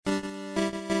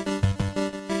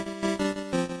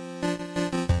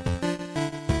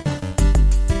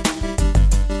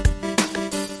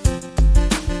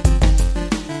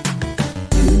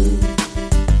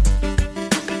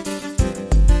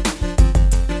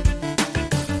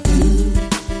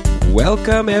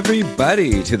Welcome,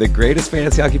 everybody, to the greatest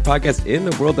fantasy hockey podcast in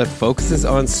the world that focuses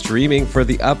on streaming for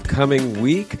the upcoming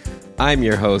week. I'm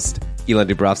your host, Elon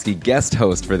Dubrovsky, guest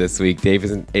host for this week. Dave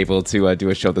isn't able to do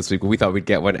a show this week, but we thought we'd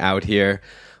get one out here.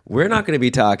 We're not going to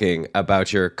be talking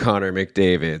about your Connor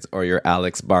McDavids or your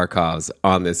Alex Barkovs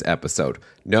on this episode.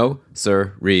 No,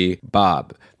 sir-ree,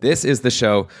 Bob. This is the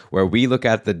show where we look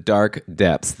at the dark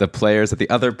depths, the players that the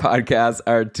other podcasts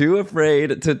are too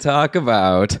afraid to talk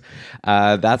about.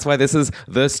 That's why this is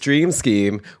the Stream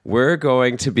Scheme. We're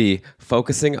going to be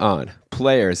focusing on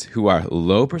players who are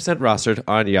low percent rostered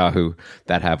on Yahoo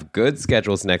that have good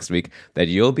schedules next week that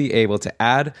you'll be able to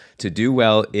add to do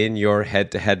well in your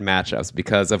head-to-head matchups.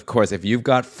 Because, of course, if you've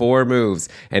got 4 moves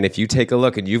and if you take a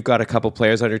look and you've got a couple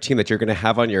players on your team that you're going to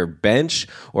have on your bench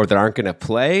or that aren't going to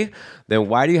play, then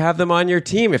why do you have them on your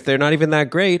team if they're not even that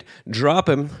great? Drop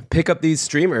them, pick up these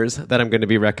streamers that I'm going to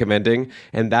be recommending,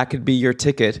 and that could be your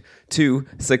ticket to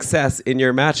success in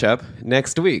your matchup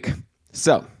next week.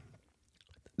 So,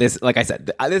 this, like I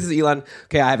said, this is Elon.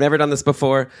 Okay, I've never done this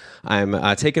before. I'm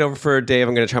taking over for Dave.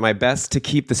 I'm going to try my best to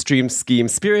keep the Stream Scheme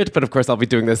spirit, but of course I'll be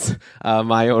doing this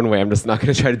my own way. I'm just not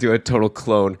going to try to do a total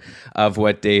clone of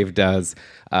what Dave does.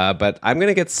 But I'm going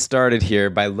to get started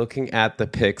here by looking at the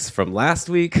picks from last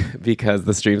week because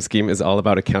the Stream Scheme is all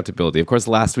about accountability. Of course,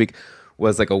 last week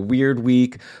was like a weird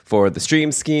week for the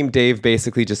Stream Scheme. Dave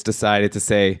basically just decided to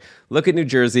say, look at New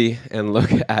Jersey and look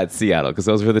at Seattle, because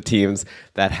those were the teams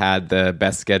that had the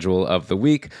best schedule of the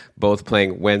week, both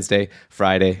playing Wednesday,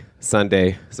 Friday,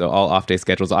 Sunday, so all off-day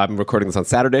schedules. I'm recording this on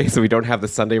Saturday, so we don't have the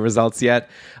Sunday results yet.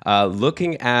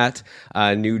 Looking at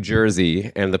New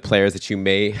Jersey and the players that you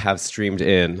may have streamed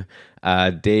in,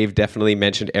 Dave definitely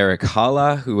mentioned Erik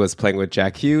Haula, who was playing with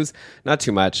Jack Hughes. Not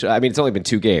too much. I mean, it's only been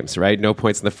 2 games, right? No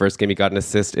points in the first game. He got an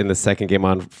assist in the second game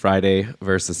on Friday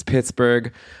versus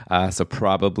Pittsburgh. So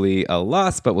probably a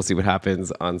loss, but we'll see what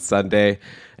happens on Sunday.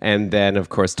 And then, of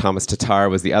course, Thomas Tatar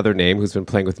was the other name who's been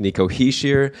playing with Nico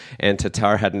Hischier. And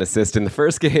Tatar had an assist in the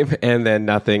first game and then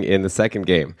nothing in the second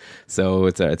game. So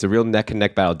it's a real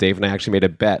neck-and-neck battle. Dave and I actually made a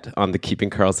bet on the Keeping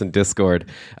Karlsson Discord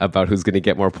about who's going to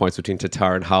get more points between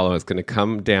Tatar and Haula. It's going to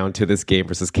come down to this game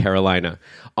versus Carolina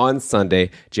on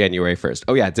Sunday, January 1st.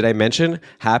 Oh, yeah, did I mention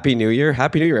Happy New Year?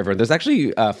 Happy New Year, everyone. There's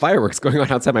actually fireworks going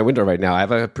on outside my window right now. I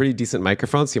have a pretty decent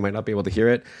microphone, so you might not be able to hear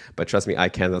it. But trust me, I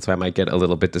can. That's why I might get a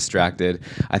little bit distracted.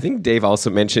 I think Dave also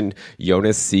mentioned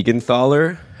Jonas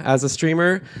Siegenthaler as a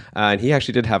streamer, and he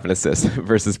actually did have an assist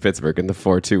versus Pittsburgh in the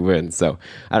 4-2 win. So,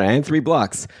 and 3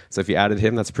 blocks. So if you added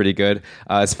him, that's pretty good.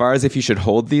 As far as if you should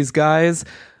hold these guys,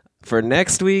 for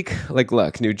next week,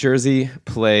 look, New Jersey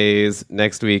plays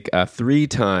next week 3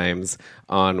 times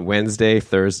on Wednesday,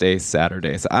 Thursday,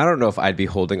 Saturday. So I don't know if I'd be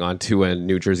holding on to a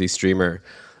New Jersey streamer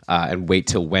and wait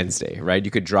till Wednesday, right?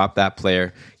 You could drop that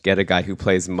player, get a guy who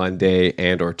plays Monday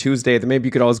and or Tuesday, then maybe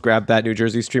you could always grab that New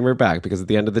Jersey streamer back, because at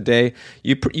the end of the day,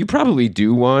 you probably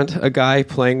do want a guy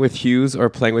playing with Hughes or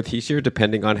playing with Hischier,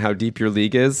 depending on how deep your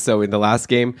league is. So in the last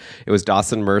game, it was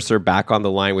Dawson Mercer back on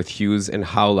the line with Hughes and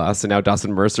Haula. So now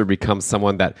Dawson Mercer becomes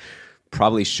someone that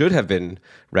probably should have been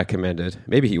recommended.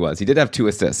 Maybe he was. He did have 2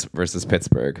 assists versus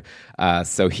Pittsburgh.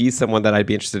 So he's someone that I'd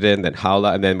be interested in. Then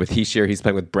Haula, and then with Hischier, he's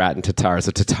playing with Bratt and Tatar.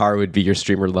 So Tatar would be your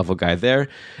streamer level guy there.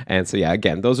 And so, yeah,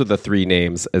 again, those are the 3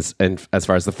 names as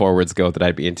far as the forwards go that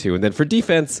I'd be into. And then for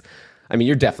defense, I mean,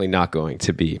 you're definitely not going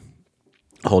to be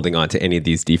holding on to any of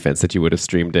these defense that you would have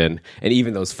streamed in. And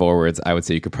even those forwards, I would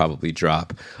say you could probably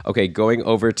drop. Okay, going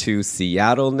over to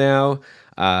Seattle now.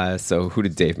 So who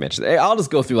did Dave mention? I'll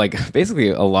just go through basically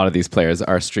a lot of these players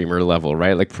are streamer level,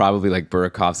 right? Probably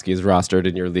Burakovsky is rostered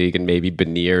in your league and maybe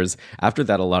Beniers. After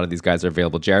that, a lot of these guys are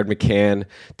available. Jared McCann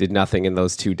did nothing in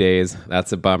those 2 days.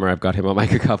 That's a bummer. I've got him on my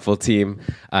couple team.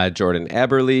 Jordan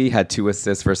Eberle had 2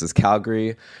 assists versus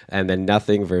Calgary and then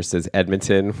nothing versus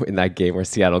Edmonton in that game where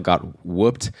Seattle got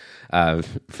whooped.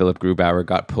 Philip Grubauer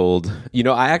got pulled. You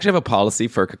know, I actually have a policy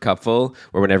for Cupful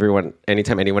where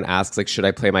anytime anyone asks, should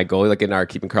I play my goalie? In our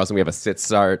Keeping Karlsson, we have a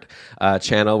sit-start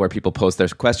channel where people post their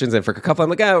questions. And for Cupful,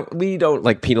 I'm we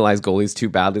don't penalize goalies too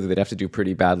badly. They'd have to do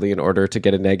pretty badly in order to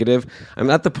get a negative. I'm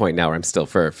at the point now where I'm still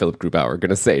for Philip Grubauer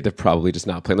going to say to probably just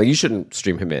not play. You shouldn't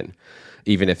stream him in,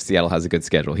 even if Seattle has a good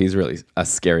schedule. He's really a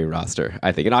scary roster,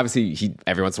 I think. And obviously,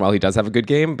 every once in a while, he does have a good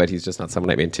game, but he's just not someone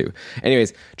I'm into.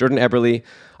 Anyways, Jordan Eberle,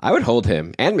 I would hold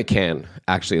him. And McCann,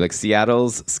 actually.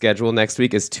 Seattle's schedule next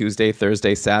week is Tuesday,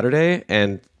 Thursday, Saturday,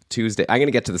 and Tuesday, I'm going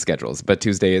to get to the schedules, but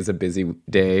Tuesday is a busy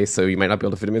day, so you might not be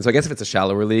able to fit them in. So I guess if it's a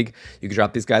shallower league, you could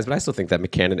drop these guys, but I still think that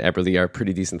McCann and Eberle are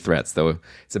pretty decent threats, though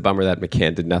it's a bummer that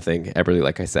McCann did nothing. Eberle,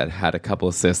 like I said, had a couple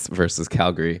assists versus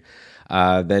Calgary.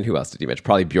 Then who else did he mention?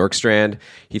 Probably Bjorkstrand.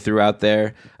 He threw out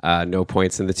there. No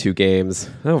points in the 2 games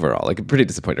overall. Like pretty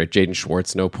disappointing. Right? Jaden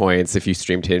Schwartz, no points. If you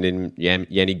streamed him in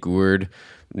Yanni Gourde,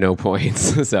 no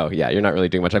points. So, yeah, you're not really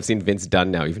doing much. I've seen Vince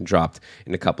Dunn now even dropped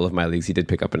in a couple of my leagues. He did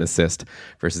pick up an assist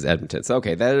versus Edmonton. So,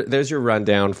 okay, there's your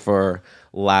rundown for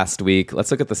last week. Let's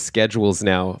look at the schedules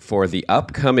now for the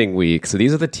upcoming week. So,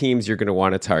 these are the teams you're going to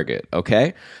want to target,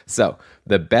 okay? So,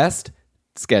 the best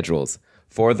schedules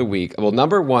for the week. Well,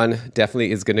 number 1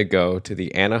 definitely is going to go to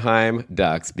the Anaheim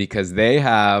Ducks because they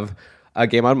have a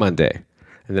game on Monday,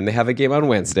 and then they have a game on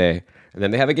Wednesday, and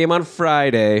then they have a game on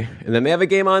Friday, and then they have a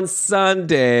game on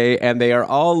Sunday, and they are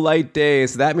all light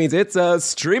days. So that means it's a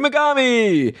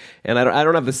streamagami. And I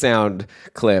don't have the sound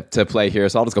clip to play here,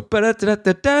 so I'll just go.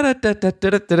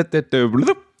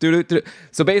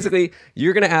 So basically,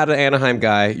 you're going to add an Anaheim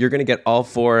guy. You're going to get all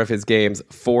 4 of his games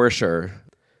for sure.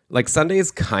 Like Sunday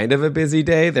is kind of a busy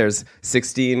day. There's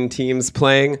 16 teams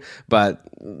playing, but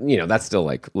that's still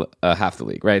like half the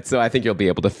league, right? So I think you'll be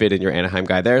able to fit in your Anaheim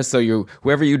guy there. So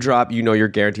whoever you drop, you're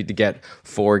guaranteed to get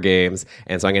 4 games.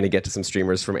 And so I'm going to get to some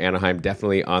streamers from Anaheim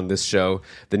definitely on this show.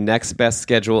 The next best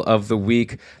schedule of the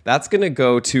week, that's going to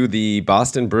go to the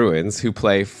Boston Bruins, who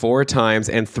play 4 times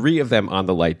and 3 of them on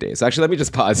the light days. So actually, let me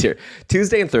just pause here.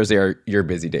 Tuesday and Thursday are your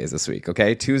busy days this week,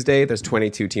 okay? Tuesday, there's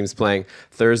 22 teams playing.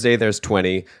 Thursday, there's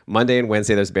 20. Monday and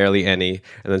Wednesday, there's barely any.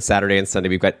 And then Saturday and Sunday,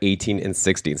 we've got 18 and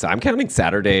 16. So I'm counting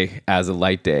Saturday as a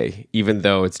light day, even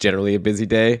though it's generally a busy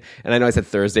day. And I know I said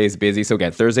Thursday is busy. So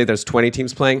again, Thursday, there's 20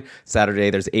 teams playing. Saturday,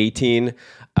 there's 18.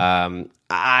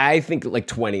 I think like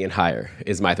 20 and higher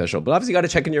is my threshold. But obviously, you got to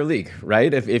check in your league,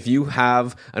 right? If you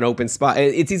have an open spot,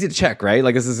 it's easy to check, right?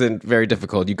 Like this isn't very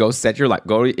difficult. You go set your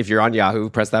if you're on Yahoo,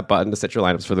 press that button to set your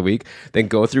lineups for the week. Then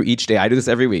go through each day. I do this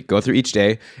every week. Go through each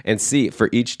day and see for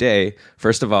each day.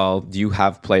 First of all, do you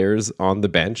have players on the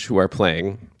bench who are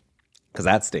playing? Because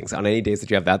that stinks. On any days that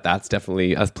you have that's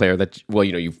definitely a player that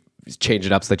you change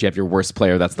it up so that you have your worst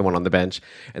player, that's the one on the bench,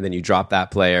 and then you drop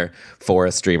that player for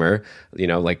a streamer,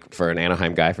 like for an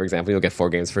Anaheim guy, for example, you'll get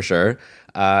 4 games for sure.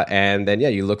 And then,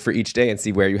 you look for each day and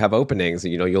see where you have openings.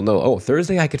 You'll know,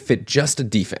 Thursday I could fit just a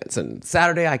defense, and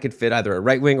Saturday I could fit either a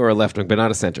right wing or a left wing, but not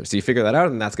a center. So you figure that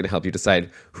out, and that's going to help you decide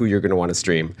who you're going to want to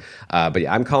stream. But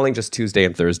I'm calling just Tuesday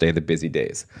and Thursday the busy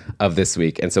days of this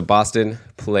week. And so Boston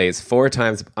plays 4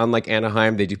 times. Unlike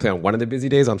Anaheim, they do play on one of the busy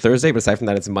days on Thursday, but aside from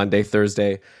that, it's Monday,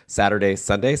 Thursday, Saturday,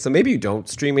 Sunday. So maybe you don't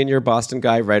stream in your Boston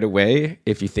guy right away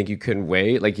if you think you can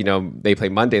wait. They play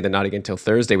Monday, then not again until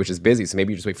Thursday, which is busy. So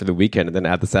maybe you just wait for the weekend and then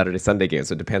add the Saturday, Sunday game.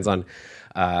 So it depends on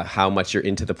how much you're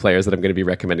into the players that I'm going to be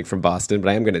recommending from Boston, but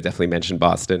I am going to definitely mention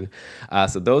Boston.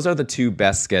 So those are the 2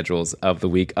 best schedules of the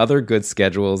week. Other good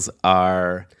schedules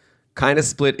are kind of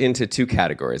split into 2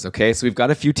 categories, okay? So we've got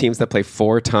a few teams that play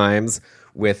 4 times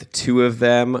with 2 of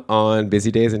them on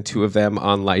busy days and 2 of them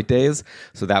on light days.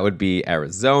 So that would be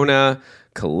Arizona,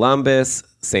 Columbus,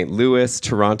 St. Louis,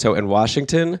 Toronto, and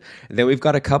Washington. And then we've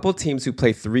got a couple teams who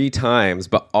play 3 times,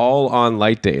 but all on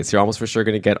light days. You're almost for sure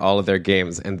going to get all of their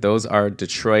games, and those are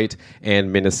Detroit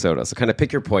and Minnesota. So kind of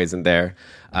pick your poison there.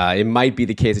 It might be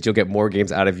the case that you'll get more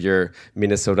games out of your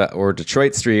Minnesota or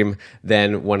Detroit stream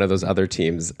than one of those other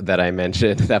teams that I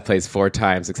mentioned that plays 4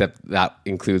 times, except that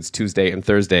includes Tuesday and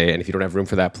Thursday. And if you don't have room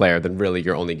for that player, then really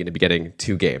you're only going to be getting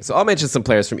 2 games. So I'll mention some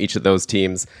players from each of those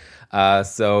teams.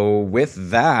 So with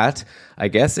that, I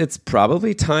guess it's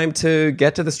probably time to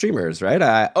get to the streamers, right?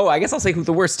 I guess I'll say who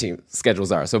the worst team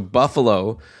schedules are. So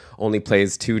Buffalo only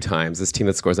plays 2 times. This team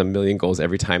that scores 1 million goals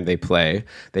every time they play.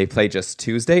 They play just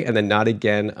Tuesday and then not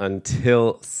again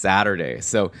until Saturday.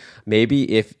 So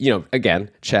maybe if,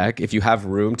 again, check. If you have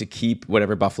room to keep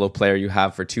whatever Buffalo player you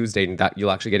have for Tuesday and that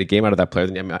you'll actually get a game out of that player,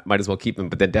 then you might as well keep them.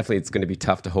 But then definitely it's going to be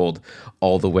tough to hold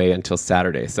all the way until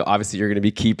Saturday. So obviously you're going to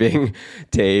be keeping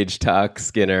Tage, Tuck,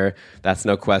 Skinner. That's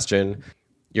no question.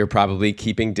 You're probably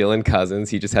keeping Dylan Cousins.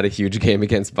 He just had a huge game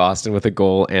against Boston with a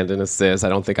goal and an assist. I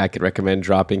don't think I could recommend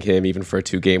dropping him even for a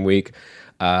 2-game week.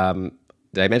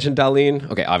 Did I mention Dahlin?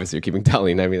 Okay, obviously you're keeping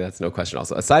Dahlin. I mean, that's no question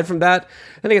also. Aside from that,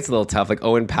 I think it's a little tough. Like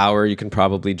Owen Power, you can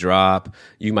probably drop.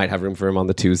 You might have room for him on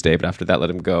the Tuesday, but after that, let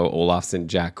him go. Olofsson,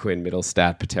 Jack Quinn,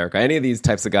 Middlestat, Paterka. Any of these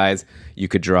types of guys you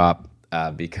could drop.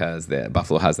 Because the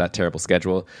Buffalo has that terrible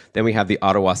schedule. Then we have the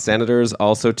Ottawa Senators,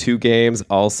 also 2 games,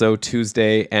 also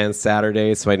Tuesday and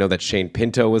Saturday. So I know that Shane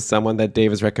Pinto was someone that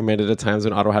Dave has recommended at times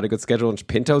when Ottawa had a good schedule. And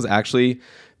Pinto's actually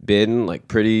been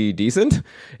pretty decent.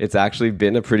 It's actually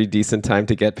been a pretty decent time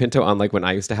to get Pinto, unlike when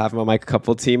I used to have him on my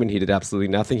couple team and he did absolutely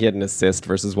nothing. He had an assist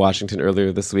versus Washington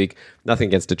earlier this week. Nothing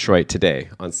against Detroit today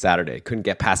on Saturday. Couldn't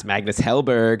get past Magnus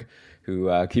Hellberg,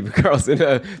 Keeper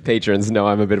Carlson patrons know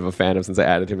I'm a bit of a fan of since I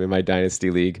added him in my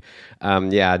Dynasty League.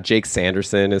 Jake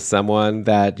Sanderson is someone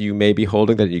that you may be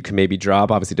holding that you can maybe drop,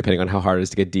 obviously depending on how hard it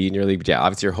is to get D in your league. But yeah,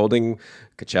 obviously you're holding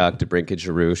Kachuk, DeBrincat,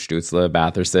 Giroux, Stützle,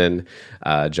 Batherson.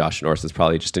 Josh Norris is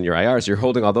probably just in your IR. So you're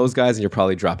holding all those guys and you're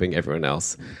probably dropping everyone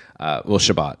else.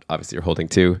 Shabbat, obviously you're holding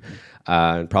too.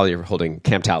 And probably you're holding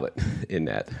Cam Talbot in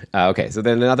net. Okay, so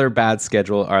then another bad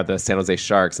schedule are the San Jose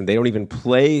Sharks, and they don't even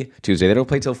play Tuesday. They don't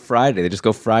play till Friday. They just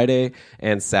go Friday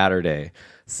and Saturday.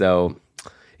 So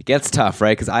it gets tough,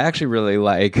 right? Because I actually really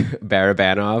like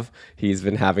Barabanov. He's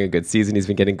been having a good season. He's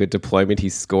been getting good deployment. He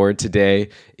scored today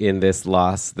in this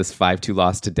 5-2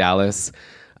 loss to Dallas.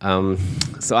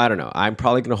 So I don't know. I'm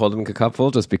probably going to hold him in a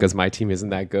couple just because my team isn't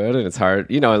that good and it's hard.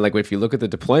 And like if you look at the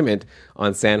deployment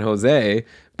on San Jose,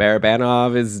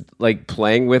 Barabanov is like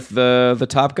playing with the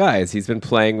top guys. He's been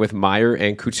playing with Meyer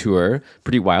and Couture.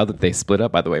 Pretty wild that they split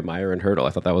up, by the way, Meyer and Hurdle. I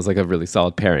thought that was like a really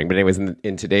solid pairing. But anyways,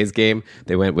 in today's game,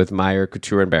 they went with Meyer,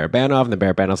 Couture, and Barabanov. And then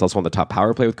Barabanov's also on the top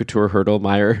power play with Couture, Hurdle,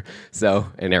 Meyer,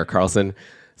 and Erik Karlsson.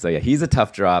 So yeah, he's a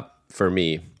tough drop for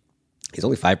me. He's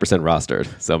only 5%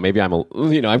 rostered, so maybe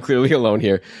I'm clearly alone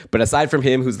here. But aside from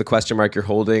him, who's the question mark, you're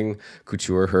holding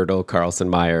Couture, Hurdle, Karlsson,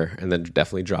 Meyer, and then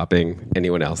definitely dropping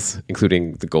anyone else,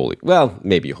 including the goalie. Well,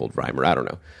 maybe you hold Reimer. I don't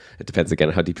know. It depends again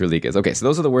on how deep your league is. Okay, so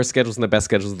those are the worst schedules and the best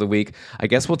schedules of the week. I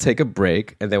guess we'll take a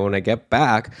break, and then when I get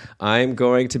back, I'm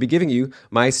going to be giving you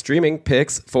my streaming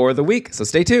picks for the week. So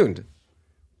stay tuned.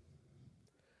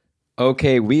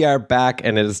 Okay, we are back,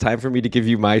 and it is time for me to give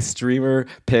you my streamer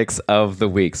picks of the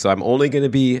week. So I'm only going to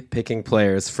be picking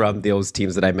players from those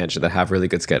teams that I mentioned that have really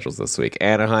good schedules this week.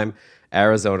 Anaheim,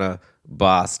 Arizona,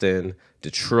 Boston,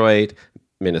 Detroit,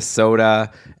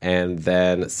 Minnesota, and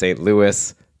then St.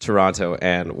 Louis, Toronto,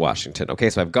 and Washington. Okay,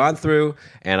 so I've gone through,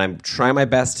 and I'm trying my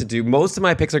best to do... Most of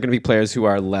my picks are going to be players who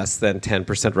are less than 10%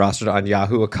 rostered on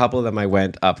Yahoo. A couple of them I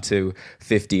went up to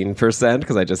 15%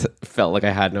 because I just felt like I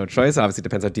had no choice. Obviously, it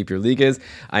depends how deep your league is.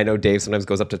 I know Dave sometimes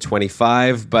goes up to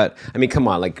 25, but, I mean, come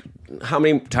on, like... How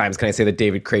many times can I say that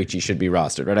David Krejci should be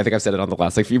rostered, right? I think I've said it on the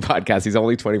last few podcasts. He's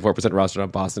only 24% rostered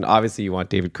on Boston. Obviously, you want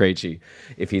David Krejci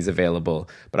if he's available.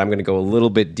 But I'm going to go a little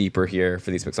bit deeper here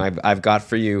for these picks. I've got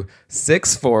for you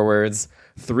 6 forwards,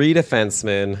 3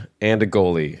 defensemen, and a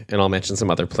goalie. And I'll mention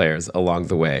some other players along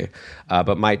the way.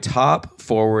 But my top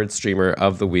forward streamer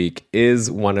of the week is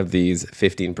one of these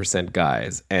 15%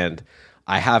 guys. And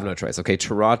I have no choice. Okay,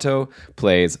 Toronto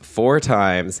plays 4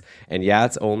 times, and yeah,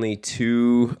 it's only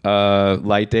 2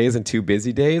 light days and 2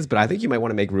 busy days, but I think you might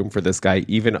want to make room for this guy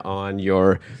even on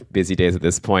your busy days at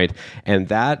this point, and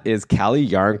that is Calle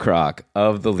Jarnkrok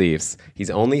of the Leafs.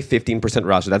 He's only 15%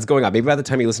 roster. That's going up. Maybe by the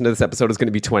time you listen to this episode, it's going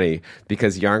to be 20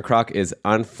 because Jarnkrok is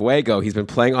on fuego. He's been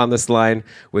playing on this line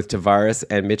with Tavares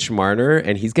and Mitch Marner,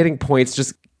 and he's getting points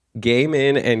just game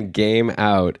in and game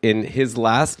out. In his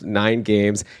last 9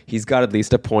 games, he's got at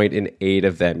least a point in 8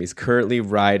 of them. He's currently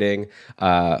riding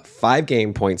a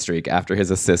 5-game point streak after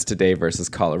his assist today versus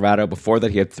Colorado. Before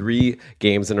that, he had 3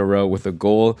 games in a row with a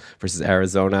goal versus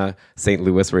Arizona, St.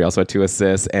 Louis, where he also had 2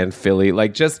 assists, and Philly.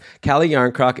 Like, just Calle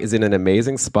Jarnkrok is in an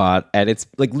amazing spot, and it's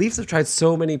like Leafs have tried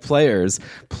so many players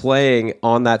playing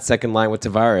on that second line with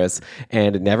Tavares,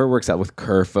 and it never works out with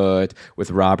Kerfoot,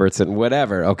 with Robertson,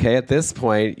 whatever. Okay, at this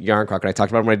point, Jarnkrok, and I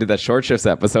talked about him when I did that short shifts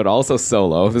episode, also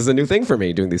solo. This is a new thing for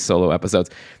me, doing these solo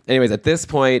episodes. Anyways, at this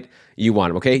point, you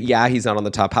want him, okay? Yeah, he's not on the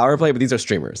top power play, but these are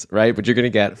streamers, right? But you're going to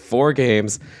get 4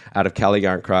 games out of Calle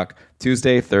Jarnkrok.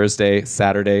 Tuesday, Thursday,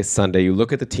 Saturday, Sunday. You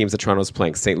look at the teams that Toronto's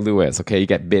playing. St. Louis, okay, you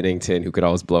get Binnington, who could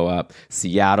always blow up.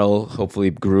 Seattle, hopefully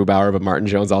Grubauer, but Martin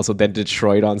Jones also. Then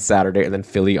Detroit on Saturday, and then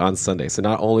Philly on Sunday. So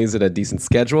not only is it a decent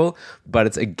schedule, but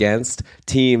it's against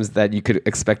teams that you could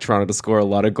expect Toronto to score a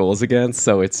lot of goals against.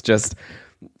 So it's just...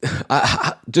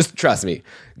 just trust me.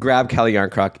 Grab Calle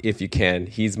Jarnkrok if you can.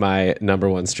 He's my number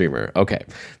 1 streamer. Okay.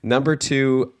 Number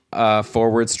 2...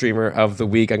 forward streamer of the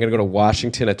week. I'm going to go to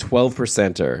Washington, a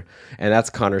 12%er, and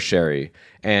that's Connor Sherry.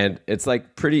 And it's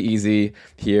like pretty easy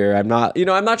here. I'm not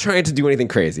trying to do anything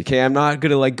crazy. Okay. I'm not going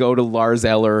to like go to Lars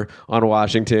Eller on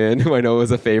Washington, who I know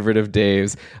is a favorite of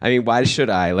Dave's. I mean, why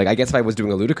should I? Like, I guess if I was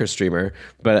doing a ludicrous streamer,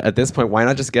 but at this point, why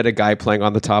not just get a guy playing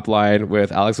on the top line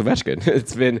with Alex Ovechkin?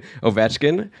 It's been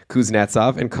Ovechkin,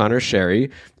 Kuznetsov, and Connor Sherry.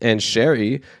 And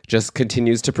Sherry just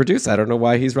continues to produce. I don't know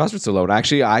why he's rostered so low. And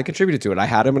actually, I contributed to it. I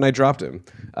had him and I dropped him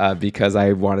because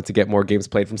I wanted to get more games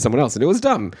played from someone else. And it was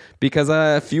dumb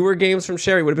because fewer games from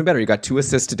Sherry would have been better. You got 2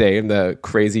 assists today in the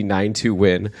crazy 9-2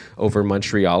 win over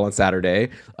Montreal on Saturday.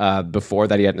 Before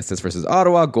that, he had an assist versus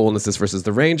Ottawa, goal and assist versus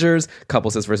the Rangers, couple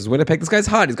assists versus Winnipeg. This guy's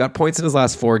hot. He's got points in his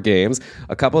last 4 games.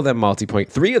 A couple of them multi-point.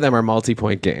 3 of them are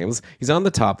multi-point games. He's on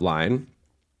the top line.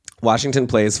 Washington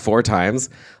plays 4 times,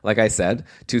 like I said,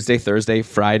 Tuesday, Thursday,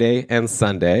 Friday, and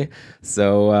Sunday.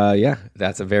 So,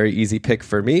 that's a very easy pick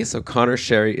for me. So Connor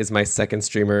Sherry is my second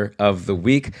streamer of the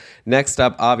week. Next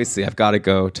up, obviously, I've got to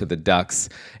go to the Ducks.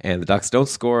 And the Ducks don't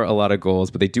score a lot of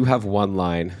goals, but they do have one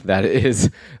line that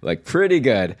is like pretty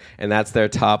good. And that's their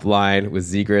top line with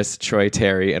Zegras, Troy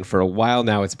Terry. And for a while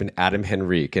now, it's been Adam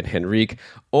Henrique. And Henrique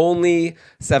only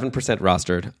 7%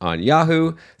 rostered on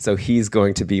Yahoo. So he's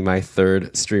going to be my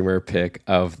third streamer pick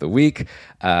of the week.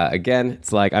 Again,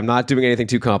 it's like I'm not doing anything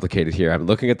too complicated here. I'm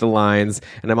looking at the lines,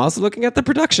 and I'm also looking at the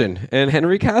production, and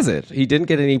Henrique has it. He didn't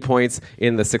get any points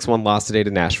in the 6-1 loss today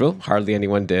to Nashville. Hardly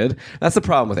anyone did. That's the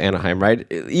problem with Anaheim, right?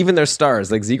 Even their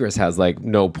stars, like Zegras has like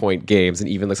no point games, and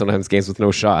even like sometimes games with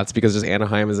no shots because just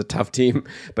Anaheim is a tough team.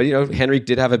 But Henrique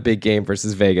did have a big game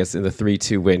versus Vegas in the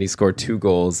 3-2 win. He scored 2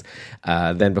 goals.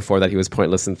 Then before that, he was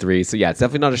pointless in 3. So yeah, it's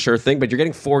definitely not a sure thing, but you're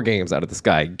getting 4 games out of this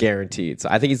guy, guaranteed. So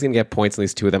I think he's going to get points in at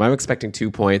least 2 of them. I'm expecting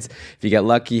 2 points. If you get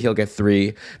lucky, he'll get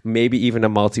 3, maybe even a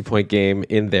multi-point game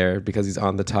in there because he's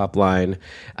on the top line.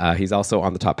 He's also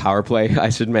on the top power play, I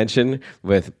should mention,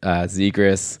 with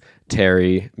Zegras,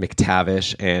 Terry,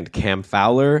 McTavish, and Cam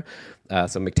Fowler.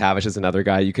 So McTavish is another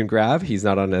guy you can grab. He's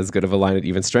not on as good of a line at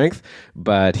even strength,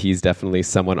 but he's definitely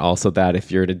someone also that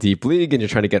if you're in a deep league and you're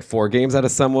trying to get 4 games out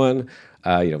of someone,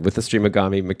 with the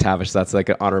Streamagami, McTavish, that's like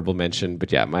an honorable mention.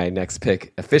 But yeah, my next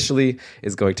pick officially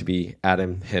is going to be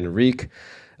Adam Henrique.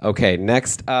 Okay,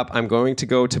 next up, I'm going to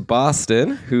go to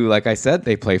Boston, who, like I said,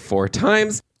 they play 4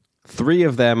 times. 3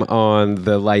 of them on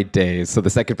the light days, so the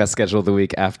second best schedule of the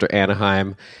week after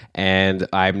Anaheim. And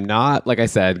I'm not, like I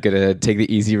said, going to take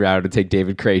the easy route and take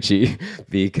David Krejci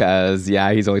because,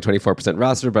 he's only 24%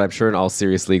 roster, but I'm sure in all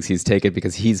serious leagues he's taken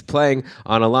because he's playing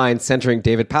on a line centering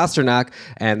David Pastrnak,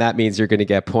 and that means you're going to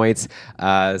get points.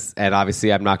 And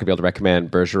obviously, I'm not going to be able to recommend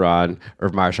Bergeron or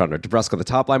Marchand or DeBrusk on the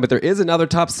top line, but there is another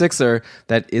top sixer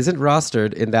that isn't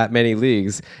rostered in that many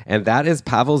leagues, and that is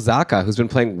Pavel Zacha, who's been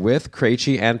playing with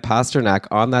Krejci and Pastrnak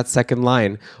on that second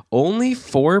line, only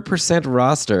 4%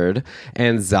 rostered,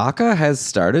 and Zacha has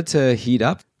started to heat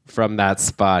up from that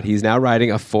spot. He's now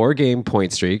riding a 4-game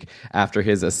point streak after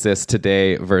his assist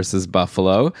today versus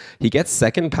Buffalo. He gets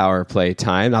second power play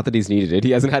time. Not that he's needed it.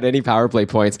 He hasn't had any power play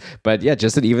points, but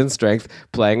just an even strength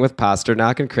playing with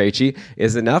Pastrnak and Krejci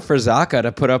is enough for Zacha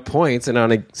to put up points. And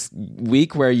on a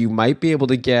week where you might be able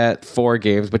to get 4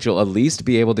 games, but you'll at least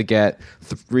be able to get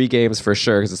 3 games for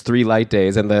sure because it's 3 light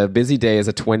days. And the busy day is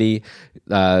a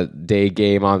 20-day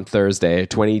game on Thursday.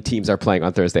 20 teams are playing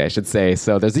on Thursday, I should say.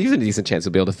 So there's even a decent chance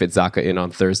you'll be able to fit Zacha in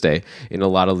on Thursday in a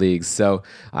lot of leagues. So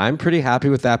I'm pretty happy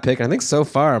with that pick. I think so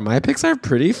far my picks are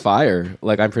pretty fire.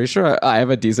 Like I'm pretty sure I have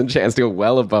a decent chance to go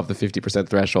well above the 50%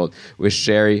 threshold with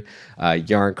Sherry,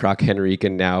 Järnkrok, Henrique,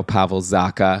 and now Pavel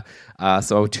Zacha.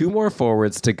 So 2 more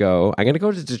forwards to go. I'm going to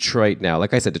go to Detroit now.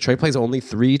 Like I said, Detroit plays only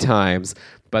 3 times,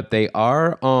 but they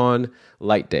are on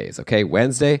light days, okay?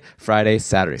 Wednesday, Friday,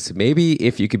 Saturday. So maybe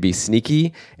if you could be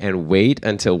sneaky and wait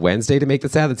until Wednesday to make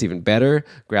this ad, that's even better.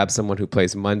 Grab someone who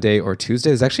plays Monday or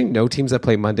Tuesday. There's actually no teams that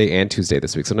play Monday and Tuesday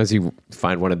this week. Sometimes you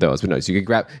find one of those. But no, so you could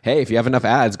grab, if you have enough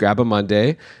ads, grab a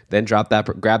Monday, then drop that,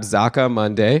 grab Zacha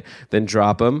Monday, then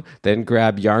drop him, then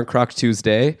grab Järnkrok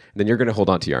Tuesday, then you're going to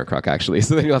hold on to Järnkrok actually.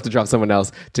 So then you'll have to drop someone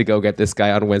else to go get this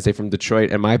guy on Wednesday from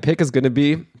Detroit. And my pick is going to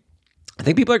be, I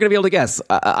think people are going to be able to guess.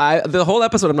 The whole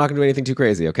episode, I'm not going to do anything too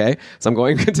crazy, okay? So I'm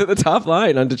going to the top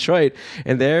line on Detroit,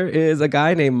 and there is a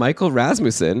guy named Michael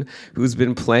Rasmussen who's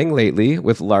been playing lately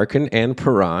with Larkin and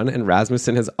Perron, and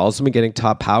Rasmussen has also been getting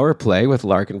top power play with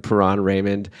Larkin, Perron,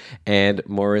 Raymond, and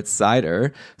Moritz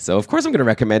Seider. So, of course, I'm going to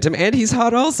recommend him, and he's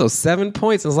hot also. 7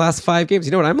 points in his last 5 games.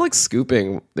 You know what? I'm like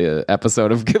scooping the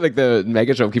episode of like the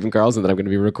mega show of Keeping Karlsson that I'm going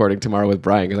to be recording tomorrow with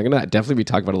Brian, because I'm going to definitely be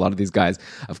talking about a lot of these guys.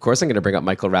 Of course, I'm going to bring up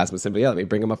Michael Rasmussen, but let me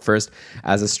bring him up first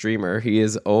as a streamer. He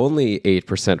is only 8%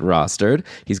 rostered.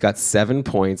 He's got 7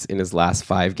 points in his last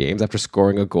 5 games after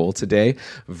scoring a goal today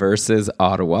versus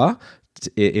Ottawa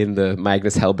in the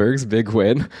Magnus Hellberg's big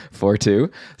win,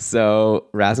 4-2. So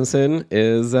Rasmussen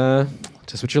is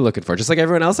just what you're looking for. Just like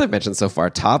everyone else I've mentioned so far.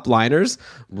 Top liners,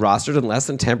 rostered in less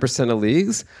than 10% of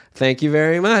leagues. Thank you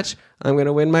very much. I'm going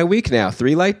to win my week now.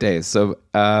 3 light days. So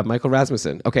Michael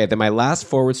Rasmussen. Okay, then my last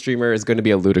forward streamer is going to be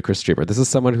a ludicrous streamer. This is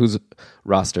someone who's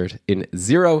rostered in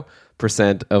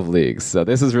 0% of leagues. So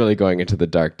this is really going into the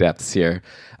dark depths here.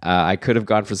 I could have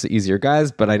gone for some easier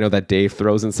guys, but I know that Dave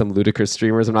throws in some ludicrous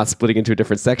streamers. I'm not splitting into a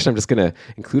different section. I'm just going to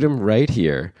include him right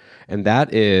here. And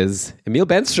that is Emil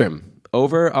Bemstrom.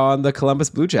 over on the Columbus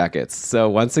Blue Jackets. So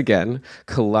once again,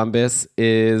 Columbus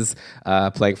is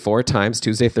playing 4 times,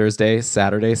 Tuesday, Thursday,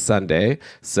 Saturday, Sunday.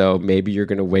 So maybe you're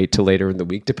going to wait till later in the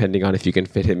week, depending on if you can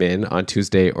fit him in on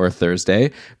Tuesday or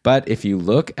Thursday. But if you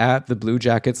look at the Blue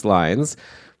Jackets lines,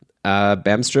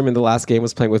 Bemstrom in the last game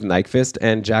was playing with Nyquist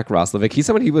and Jack Roslovic. He's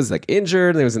someone, he was like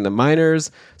injured and he was in the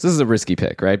minors. So this is a risky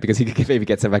pick, right? Because he could maybe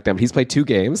get sent back down. But he's played 2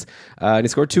 games and he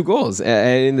scored 2 goals.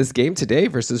 And in this game today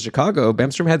versus Chicago,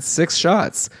 Bemstrom had 6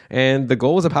 shots and the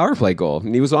goal was a power play goal.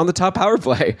 And he was on the top power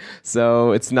play.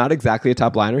 So it's not exactly a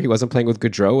top liner. He wasn't playing with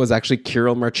Gaudreau. It was actually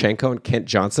Kirill Marchenko and Kent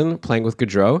Johnson playing with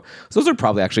Gaudreau. So those are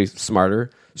probably actually smarter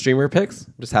streamer picks.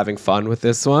 I'm just having fun with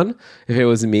this one. If it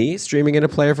was me streaming in a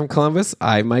player from Columbus,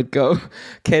 I might go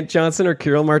Kent Johnson or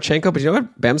Kirill Marchenko. But you know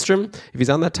what? Bemstrom, if he's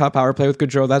on that top power play with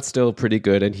Gaudreau, that's still pretty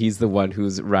good. And he's the one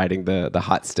who's riding the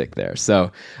hot stick there. So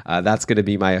that's going to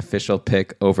be my official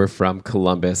pick over from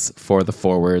Columbus for the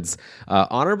forwards.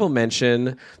 Honorable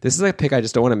mention. This is a pick I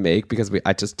just don't want to make because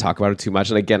I just talk about it too much.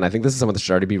 And again, I think this is someone that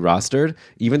should already be rostered,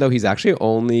 even though he's actually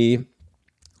only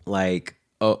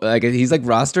he's like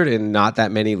rostered in not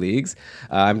that many leagues.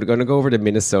 I'm going to go over to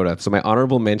Minnesota. So my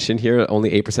honorable mention here,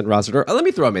 only 8% rostered. Or let me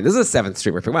throw him in. This is a 7th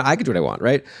streamer pick. I can do what I want,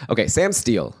 right? Okay, Sam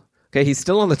Steele. Okay, he's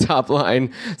still on the top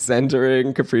line,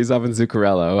 centering Kaprizov and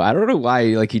Zuccarello. I don't know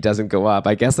why he doesn't go up.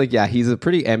 I guess he's a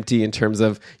pretty empty in terms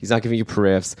of he's not giving you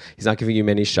periffs, he's not giving you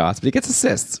many shots, but he gets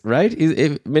assists, right?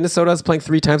 If Minnesota is playing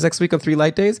 3 times next week on 3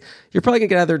 light days, you're probably gonna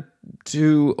get either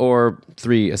 2 or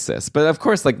 3 assists. But of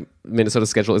course, Minnesota's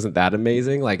schedule isn't that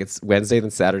amazing. It's Wednesday,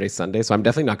 then Saturday, Sunday. So I'm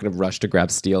definitely not going to rush to grab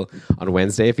Steele on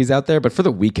Wednesday if he's out there. But for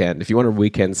the weekend, if you want a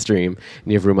weekend stream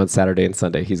and you have room on Saturday and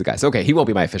Sunday, he's a guy. So, okay, he won't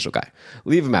be my official guy.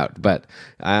 Leave him out. But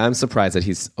I'm surprised that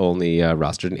he's only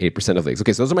rostered in 8% of leagues.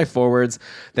 Okay, so those are my forwards.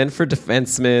 Then for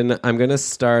defensemen, I'm going to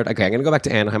start. Okay, I'm going to go back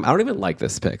to Anaheim. I don't even like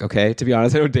this pick, okay? To be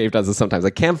honest, I know Dave does this sometimes.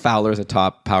 Cam Fowler is a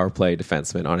top power play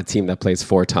defenseman on a team that plays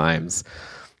 4 times.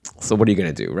 So what are you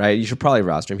going to do, right? You should probably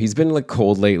roster him. He's been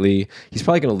cold lately. He's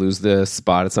probably going to lose the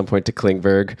spot at some point to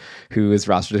Klingberg, who is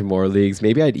rostered in more leagues.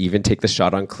 Maybe I'd even take the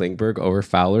shot on Klingberg over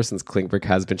Fowler since Klingberg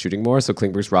has been shooting more. So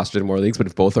Klingberg's rostered in more leagues, but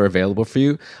if both are available for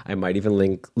you, I might even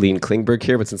lean Klingberg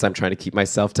here. But since I'm trying to keep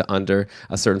myself to under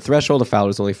a certain threshold,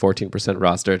 Fowler's only 14%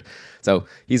 rostered. So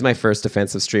he's my first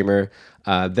defensive streamer.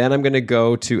 Then I'm going to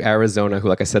go to Arizona, who,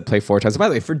 like I said, play 4 times. By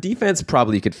the way, for defense,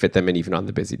 probably you could fit them in even on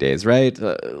the busy days, right?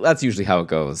 That's usually how it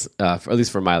goes, at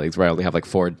least for my leagues, where I only have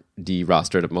 4D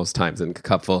rostered at most times in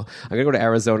Cupful. I'm going to go to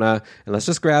Arizona, and let's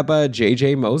just grab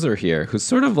JJ Moser here, who's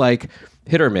sort of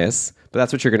hit or miss, but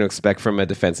that's what you're going to expect from a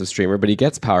defensive streamer. But he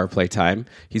gets power play time.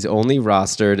 He's only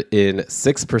rostered in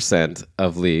 6%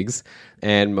 of leagues.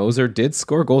 And Moser did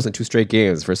score goals in 2 straight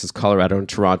games versus Colorado and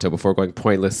Toronto before going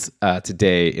pointless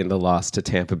today in the loss to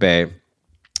Tampa Bay.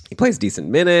 He plays decent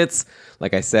minutes.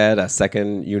 Like I said, a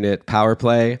second unit power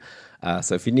play.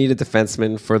 So if you need a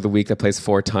defenseman for the week that plays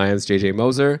 4 times, JJ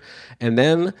Moser. And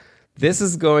then this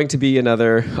is going to be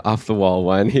another off-the-wall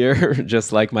one here,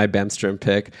 just like my Bemstrom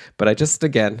pick. But I just,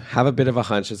 again, have a bit of a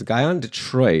hunch. There's a guy on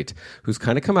Detroit who's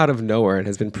kind of come out of nowhere and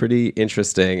has been pretty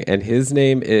interesting. And his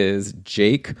name is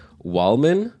Jake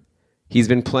Walman. He's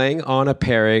been playing on a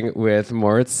pairing with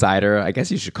Moritz Seider. I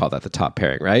guess you should call that the top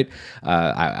pairing, right?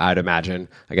 I'd imagine.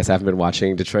 I guess I haven't been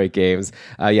watching Detroit games.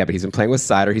 But he's been playing with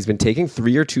Seider. He's been taking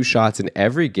 3 or 2 shots in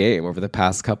every game over the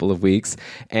past couple of weeks,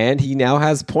 and he now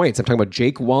has points. I'm talking about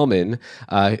Jake Walman.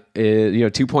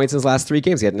 2 points in his last 3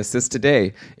 games. He had an assist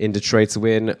today in Detroit's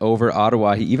win over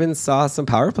Ottawa. He even saw some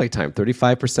power play time,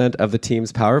 35% of the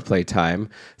team's power play time.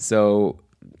 So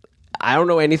I don't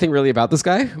know anything really about this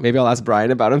guy. Maybe I'll ask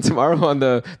Brian about him tomorrow on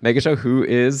the Mega Show. Who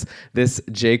is this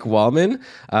Jake Walman?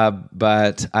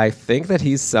 But I think that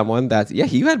he's someone that,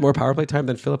 he had more power play time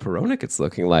than Filip Hronek, it's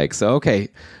looking like. So, okay,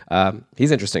 he's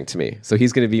interesting to me. So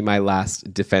he's going to be my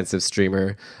last defensive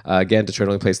streamer. Again, Detroit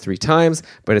only plays 3 times,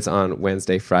 but it's on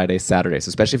Wednesday, Friday, Saturday. So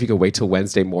especially if you could wait till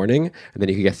Wednesday morning, and then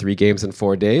you could get 3 games in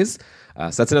 4 days.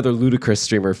 So that's another ludicrous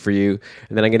streamer for you.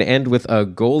 And then I'm going to end with a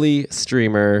goalie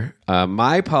streamer.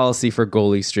 My policy for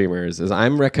goalie streamers is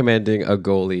I'm recommending a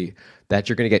goalie that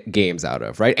you're going to get games out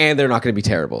of, right? And they're not going to be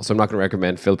terrible. So I'm not going to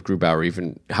recommend Philip Grubauer,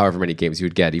 even however many games you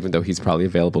would get, even though he's probably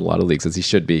available in a lot of leagues, as he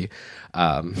should be.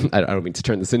 I don't mean to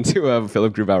turn this into a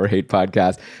Philip Grubauer hate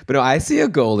podcast, but no, I see a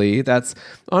goalie that's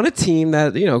on a team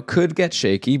that, could get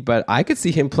shaky, but I could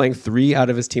see him playing 3 out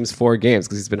of his team's 4 games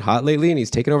because he's been hot lately and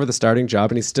he's taken over the starting job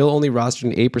and he's still only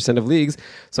rostered in 8% of leagues.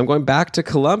 So I'm going back to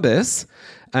Columbus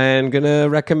and going to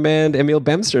recommend Emil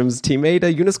Bemstrom's teammate,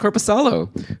 Joonas Korpisalo,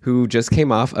 who just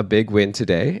came off a big win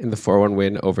today in the 4-1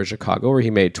 win over Chicago, where he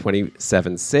made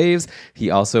 27 saves. He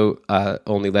also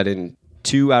only let in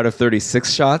 2 out of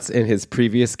 36 shots in his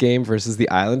previous game versus the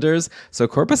Islanders. So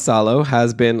Korpisalo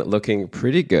has been looking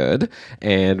pretty good,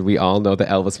 and we all know that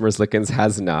Elvis Merzlikins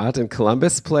has not. And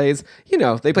Columbus plays,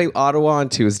 they play Ottawa on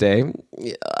Tuesday.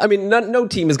 I mean, no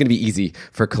team is going to be easy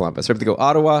for Columbus. We have to go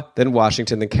Ottawa, then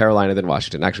Washington, then Carolina, then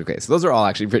Washington. Actually, okay, so those are all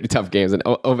actually pretty tough games, and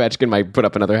Ovechkin might put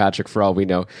up another hat trick for all we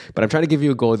know. But I'm trying to give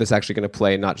you a goalie that's actually going to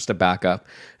play, not just a backup.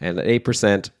 And at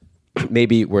 8%,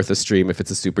 maybe worth a stream if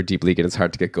it's a super deep league and it's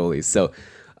hard to get goalies. So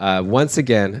once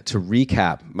again, to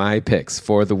recap my picks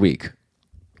for the week,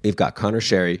 we've got Connor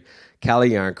Sherry, Calle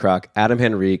Jarnkrok, Adam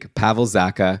Henrique, Pavel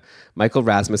Zacha, Michael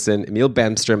Rasmussen, Emil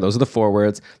Bemstrom. Those are the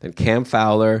forwards. Then Cam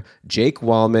Fowler, Jake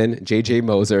Wallman, JJ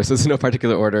Moser. So this is no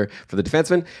particular order for the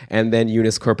defensemen. And then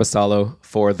Joonas Korpisalo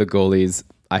for the goalies.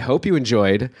 I hope you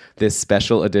enjoyed this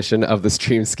special edition of the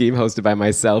Stream Scheme hosted by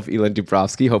myself, Elon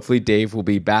Dubrovsky. Hopefully Dave will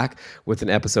be back with an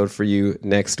episode for you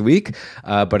next week.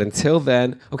 But until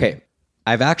then, okay,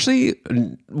 I've actually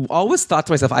always thought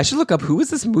to myself, I should look up who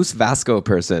is this Moose Vasco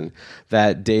person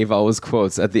that Dave always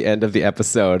quotes at the end of the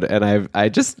episode. And I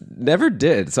just never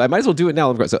did. So I might as well do it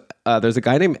now. So there's a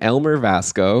guy named Elmer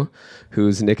Vasco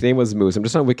whose nickname was Moose. I'm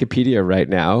just on Wikipedia right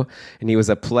now. And he was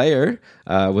a player,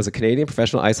 was a Canadian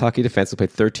professional ice hockey defenseman,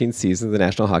 played 13 seasons in the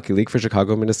National Hockey League for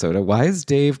Chicago, Minnesota. Why is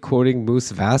Dave quoting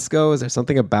Moose Vasco? Is there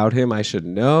something about him I should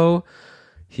know?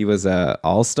 He was an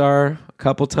all-star a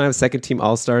couple times, second-team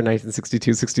all-star,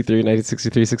 1962, 63,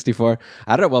 1963, 64.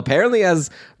 I don't know. Well, apparently, as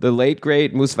the late,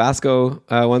 great Moose Vasco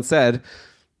once said,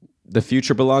 the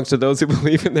future belongs to those who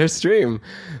believe in their stream.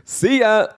 See ya!